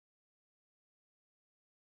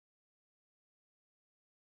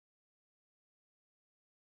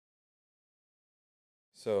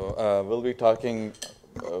So we'll be talking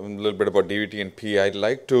a little bit about DVT and PE. I'd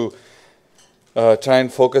like to try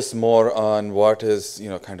and focus more on what is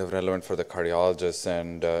kind of relevant for the cardiologist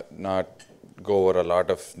and not go over a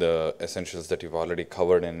lot of the essentials that you've already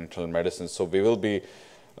covered in internal medicine. So we will be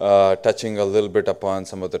touching a little bit upon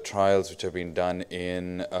some of the trials which have been done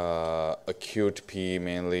in acute PE,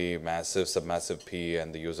 mainly massive, submassive PE,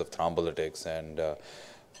 and the use of thrombolytics and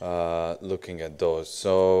looking at those.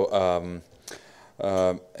 So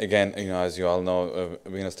again, as you all know,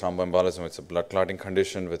 venous thromboembolism, it's a blood clotting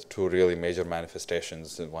condition with two really major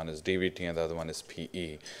manifestations. One is DVT and the other one is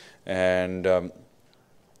PE. And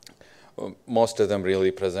most of them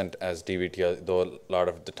really present as DVT, though a lot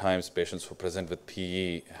of the times patients who present with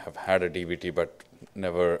PE have had a DVT but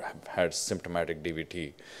never have had symptomatic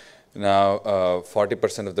DVT. Now,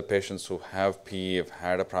 40% of the patients who have PE have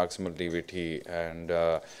had a proximal DVT, and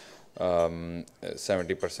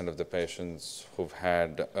 70% of the patients who've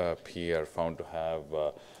had PE are found to have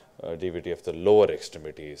DVT of the lower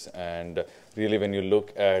extremities. And really, when you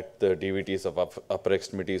look at the DVTs of upper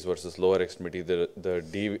extremities versus lower extremity,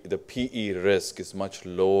 the PE risk is much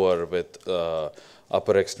lower with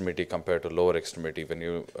upper extremity compared to lower extremity. When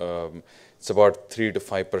you it's about 3 to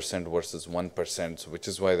 5% versus 1%, so which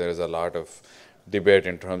is why there is a lot of debate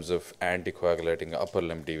in terms of anticoagulating upper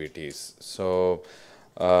limb DVTs. So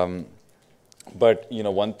but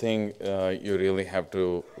one thing you really have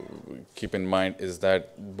to keep in mind is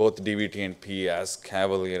that both DVT and PE, as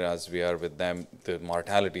cavalier as we are with them, the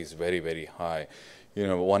mortality is very, very high.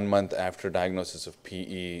 1 month after diagnosis of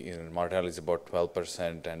PE, mortality is about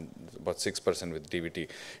 12% and about 6% with DVT.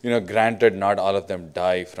 Granted, not all of them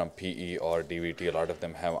die from PE or DVT. A lot of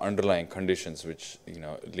them have underlying conditions which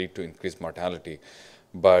lead to increased mortality,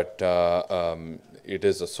 but it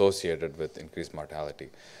is associated with increased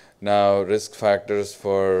mortality. Now, risk factors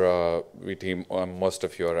for VT, most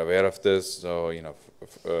of you are aware of this. So,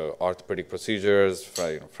 orthopedic procedures,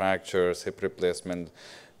 fractures, hip replacement,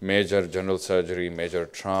 major general surgery, major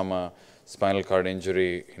trauma, spinal cord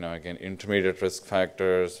injury, again, intermediate risk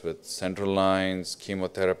factors with central lines,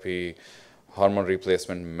 chemotherapy, hormone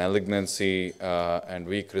replacement, malignancy, and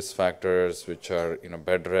weak risk factors, which are,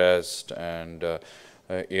 bed rest and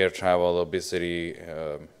air travel, obesity.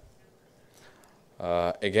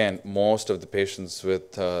 Again, most of the patients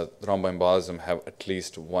with thromboembolism have at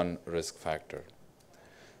least one risk factor.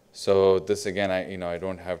 So this, again, I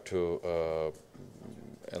don't have to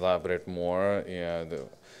elaborate more. You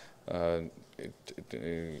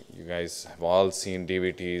guys have all seen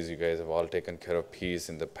DVTs. You guys have all taken care of PEs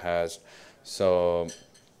in the past. So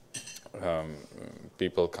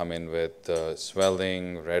people come in with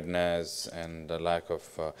swelling, redness, and a lack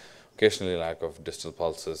of occasionally lack of distal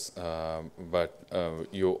pulses, but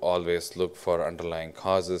you always look for underlying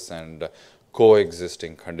causes and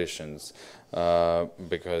coexisting conditions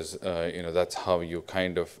because that's how you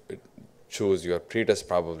kind of choose your pretest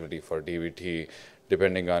probability for DVT,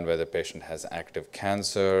 depending on whether the patient has active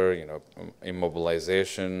cancer,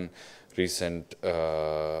 immobilization, recent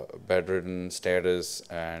bedridden status,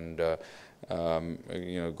 and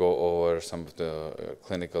go over some of the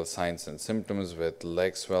clinical signs and symptoms with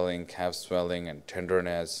leg swelling, calf swelling, and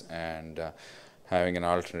tenderness, and having an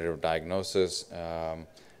alternative diagnosis.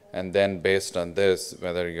 And then based on this,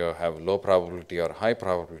 whether you have low probability or high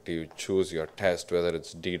probability, you choose your test, whether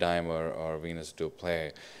it's D-dimer or venous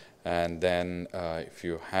duplex. And then if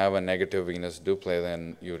you have a negative venous duplex,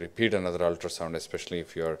 then you repeat another ultrasound, especially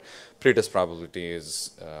if your pretest probability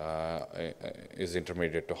is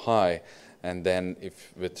intermediate to high. And then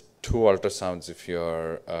if with 2 ultrasounds, if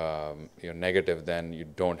you're negative, then you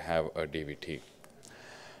don't have a DVT.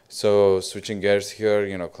 So switching gears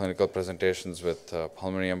here, clinical presentations with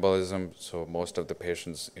pulmonary embolism. So most of the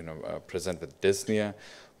patients, present with dyspnea,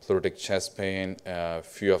 pleuritic chest pain,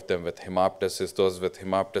 few of them with hemoptysis. Those with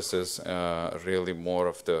hemoptysis, really more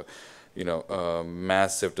of the,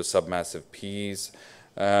 massive to submassive PEs.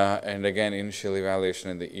 And again, initial evaluation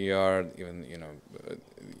in the ER,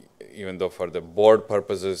 even though for the board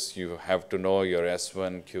purposes, you have to know your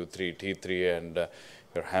S1, Q3, T3, and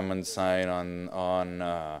your Hammond sign on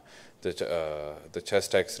the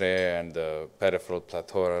chest X-ray and the peripheral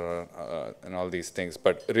plethora and all these things.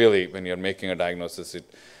 But really, when you're making a diagnosis, you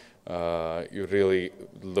really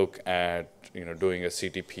look at doing a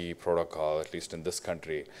CTP protocol, at least in this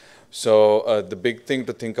country. So the big thing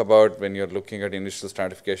to think about when you're looking at initial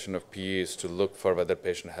stratification of PE is to look for whether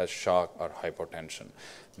patient has shock or hypotension,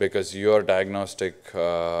 because your diagnostic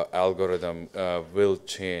algorithm will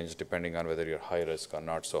change depending on whether you're high risk or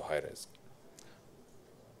not so high risk.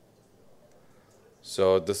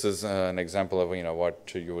 So this is an example of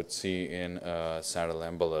what you would see in saddle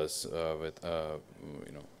embolus with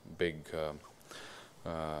big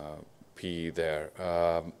PE there,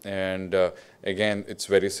 and again it's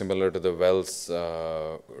very similar to the Wells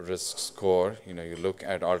risk score. You look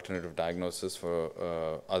at alternative diagnosis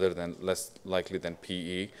for other than less likely than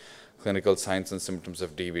PE, clinical signs and symptoms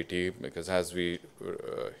of DVT, because as we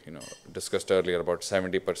discussed earlier, about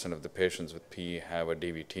 70% of the patients with PE have a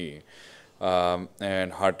DVT.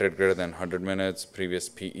 And heart rate greater than 100 minutes, previous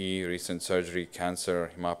PE, recent surgery,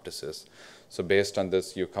 cancer, hemoptysis. So based on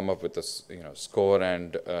this, you come up with a score,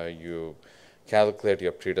 and you calculate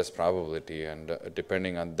your pretest probability, and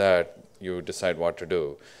depending on that, you decide what to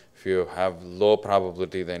do. If you have low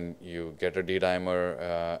probability, then you get a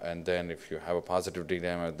D-dimer, and then if you have a positive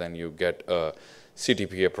D-dimer, then you get a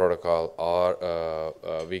CTPA protocol or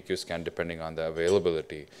a VQ scan, depending on the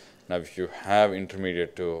availability. Now, if you have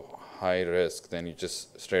intermediate to high risk, then you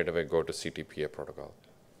just straight away go to CTPA protocol.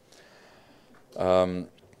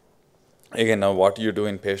 Again, now what you do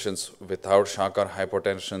in patients without shock or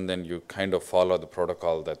hypotension, then you kind of follow the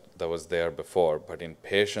protocol that was there before. But in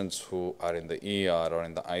patients who are in the ER or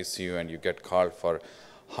in the ICU and you get called for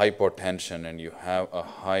hypotension and you have a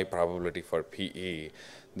high probability for PE,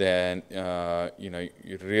 then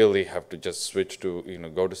you really have to just switch to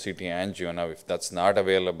go to CT angio. Now, if that's not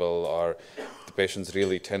available or the patient's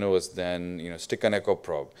really tenuous, then stick an echo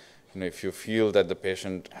probe. If you feel that the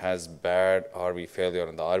patient has bad RV failure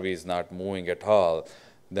and the RV is not moving at all,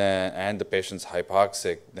 then and the patient's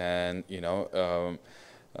hypoxic, then you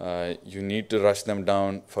need to rush them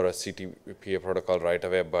down for a CTPA protocol right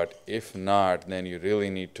away. But if not, then you really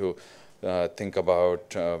need to think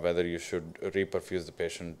about whether you should reperfuse the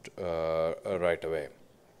patient right away.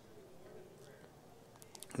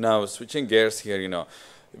 Now, switching gears here,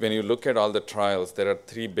 when you look at all the trials, there are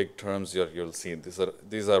three big terms you'll see.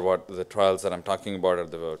 These are what the trials that I'm talking about are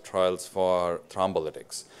the trials for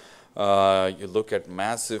thrombolytics. You look at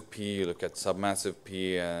massive PE, you look at submassive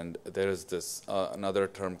PE, and there is this another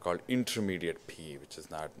term called intermediate PE, which is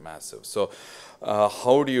not massive. So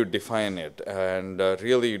how do you define it? And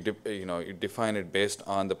really, you define it based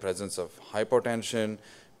on the presence of hypotension,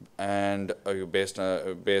 and based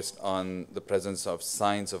on the presence of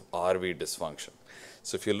signs of RV dysfunction.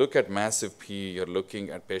 So if you look at massive PE, you're looking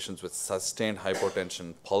at patients with sustained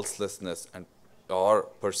hypotension, pulselessness, or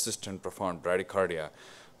persistent profound bradycardia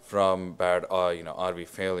from bad RV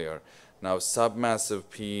failure. Now, submassive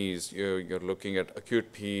PEs, you're looking at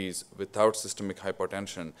acute PEs without systemic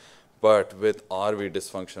hypotension, but with RV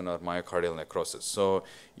dysfunction or myocardial necrosis. So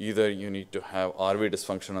either you need to have RV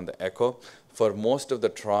dysfunction on the echo. For most of the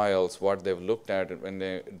trials, what they've looked at when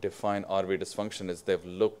they define RV dysfunction is they've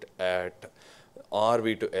looked at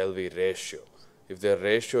RV to LV ratio. If their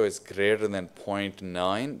ratio is greater than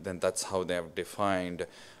 0.9, then that's how they have defined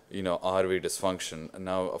RV dysfunction.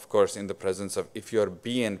 Now, of course, in the presence of, if your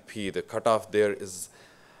BNP, the cutoff there is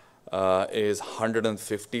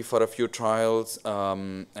 150 for a few trials,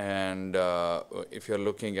 and if you're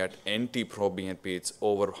looking at NT-proBNP, it's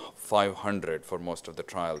over 500 for most of the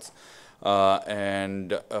trials.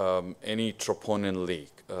 And any troponin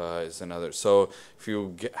leak is another. So if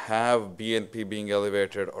you have BNP being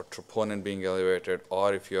elevated or troponin being elevated,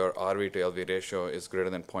 or if your RV to LV ratio is greater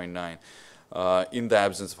than 0.9, in the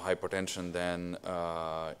absence of hypertension, then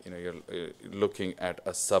you're looking at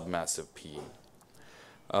a submassive PE.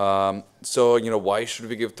 So why should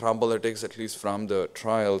we give thrombolytics? At least from the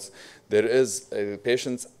trials, there is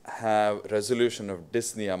patients have resolution of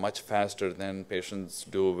dyspnea much faster than patients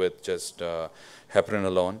do with just heparin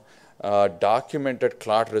alone. Documented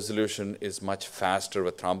clot resolution is much faster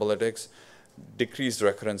with thrombolytics. Decreased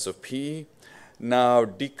recurrence of PE. Now,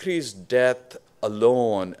 decreased death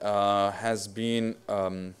alone has been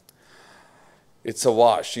it's a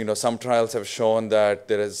wash. Some trials have shown that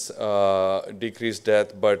there is decreased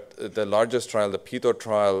death, but the largest trial, the PETO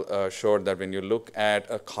trial, showed that when you look at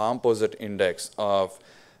a composite index of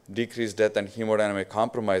decreased death and hemodynamic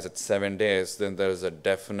compromise at 7 days, then there is a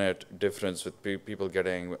definite difference with people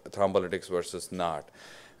getting thrombolytics versus not,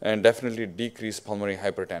 and definitely decreased pulmonary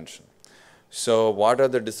hypertension. So what are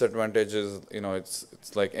the disadvantages?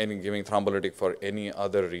 It's like giving thrombolytic for any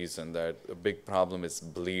other reason. That a big problem is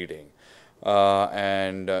bleeding.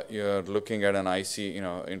 And you're looking at an IC,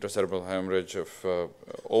 intracerebral hemorrhage of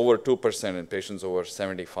over 2% in patients over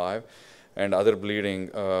 75, and other bleeding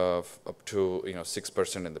of up to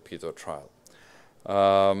 6% in the PETO trial.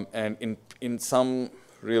 And in some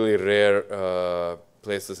really rare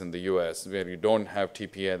places in the U.S. where you don't have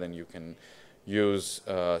TPA, then you can use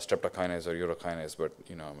streptokinase or urokinase. But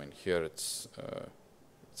here it's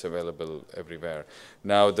it's available everywhere.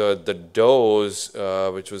 Now the dose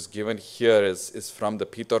which was given here is from the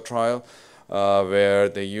PETO trial, where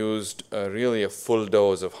they used really a full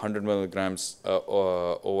dose of 100 milligrams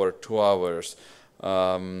over 2 hours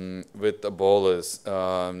with a bolus.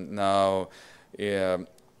 Now,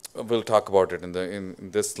 we'll talk about it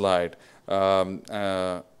in this slide.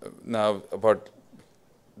 Now,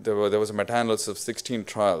 there was a meta-analysis of 16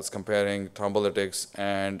 trials comparing thrombolytics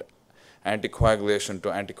and anticoagulation to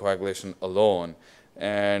anticoagulation alone,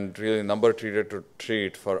 and really number treated to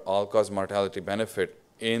treat for all-cause mortality benefit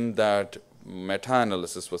in that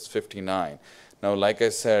meta-analysis was 59. Now, like I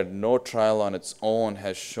said, no trial on its own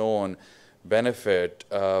has shown benefit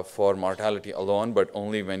for mortality alone, but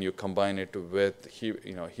only when you combine it with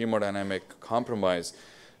hemodynamic compromise,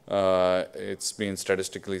 it's been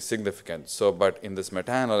statistically significant. So, but in this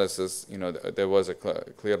meta-analysis, there was a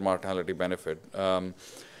clear mortality benefit.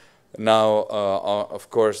 Now, of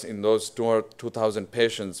course, in those 2,000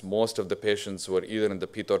 patients, most of the patients were either in the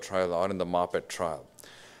PETO trial or in the MOPET trial.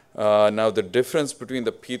 Now, the difference between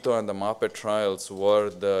the PETO and the MOPET trials were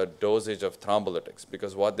the dosage of thrombolytics,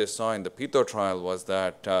 because what they saw in the PETO trial was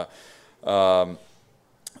that the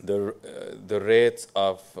rates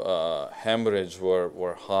of hemorrhage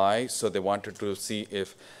were high, so they wanted to see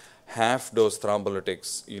if half-dose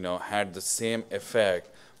thrombolytics, had the same effect,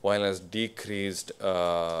 while as decreased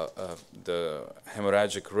the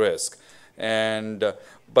hemorrhagic risk. And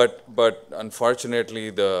but unfortunately,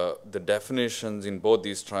 the definitions in both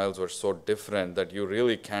these trials were so different that you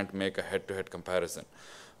really can't make a head-to-head comparison.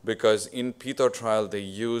 Because in PETO trial, they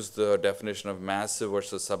used the definition of massive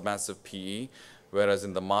versus submassive PE, whereas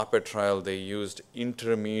in the MOPET trial, they used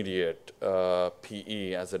intermediate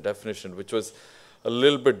PE as a definition, which was a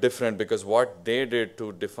little bit different, because what they did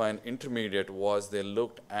to define intermediate was they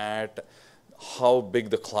looked at how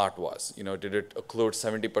big the clot was. Did it occlude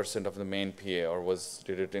 70% of the main PA, or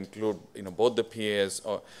did it include both the PAs?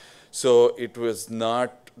 So it was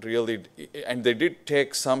not really, and they did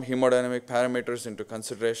take some hemodynamic parameters into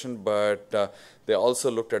consideration, but they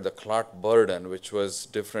also looked at the clot burden, which was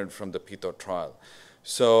different from the PETO trial.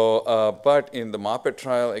 So, but in the MOPET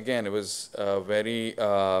trial, again, it was very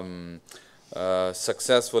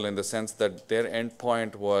successful in the sense that their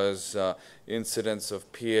endpoint was incidence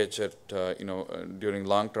of PH at during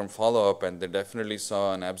long-term follow-up, and they definitely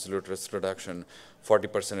saw an absolute risk reduction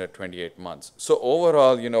 40% at 28 months. So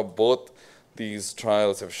overall, both these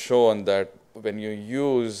trials have shown that when you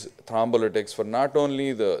use thrombolytics for not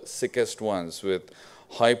only the sickest ones with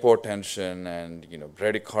hypotension and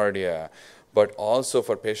bradycardia, but also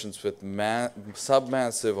for patients with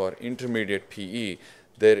submassive or intermediate PE,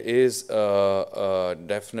 there is a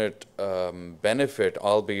definite benefit,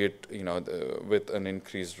 albeit with an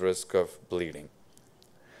increased risk of bleeding.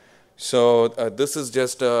 So this is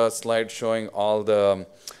just a slide showing all the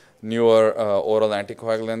newer oral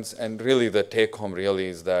anticoagulants, and really the take-home really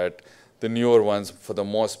is that the newer ones, for the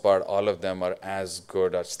most part, all of them are as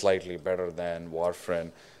good or slightly better than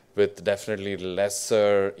warfarin, with definitely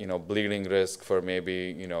lesser bleeding risk for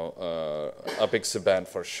maybe apixaban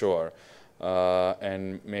for sure.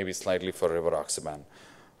 And maybe slightly for rivaroxaban.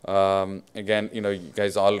 Again, you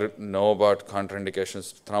guys all know about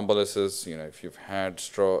contraindications to thrombolysis. If you've had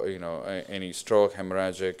stroke, any stroke,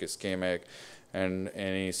 hemorrhagic, ischemic, and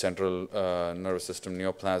any central nervous system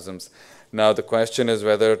neoplasms. Now the question is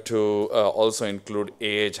whether to also include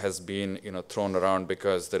age has been thrown around,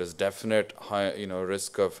 because there is definite high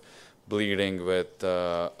risk of bleeding with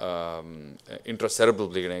intracerebral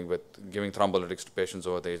bleeding with giving thrombolytics to patients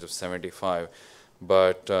over the age of 75,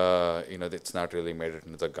 but it's not really made it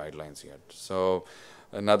into the guidelines yet. So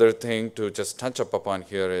another thing to just touch upon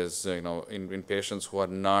here is in patients who are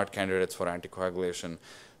not candidates for anticoagulation,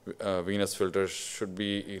 venous filters should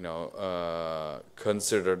be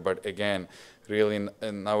considered, but again, really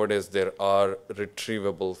nowadays there are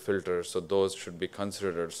retrievable filters, so those should be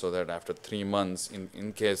considered, so that after 3 months,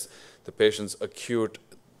 in case the patient's acute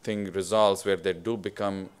thing resolves where they do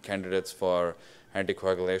become candidates for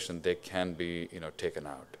anticoagulation, they can be taken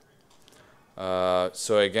out.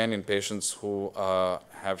 So again, in patients who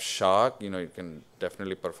have shock, you can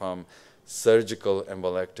definitely perform surgical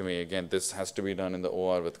embolectomy. Again, this has to be done in the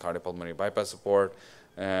OR with cardiopulmonary bypass support.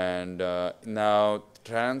 And now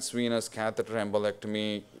transvenous catheter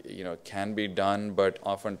embolectomy, can be done, but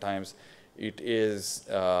oftentimes it is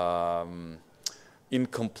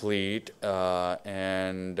incomplete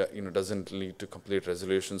and doesn't lead to complete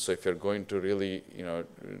resolution. So if you're going to really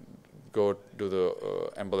go do the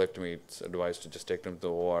embolectomy, it's advised to just take them to the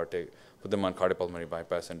OR, put them on cardiopulmonary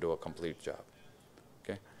bypass, and do a complete job.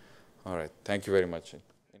 Okay. All right. Thank you very much.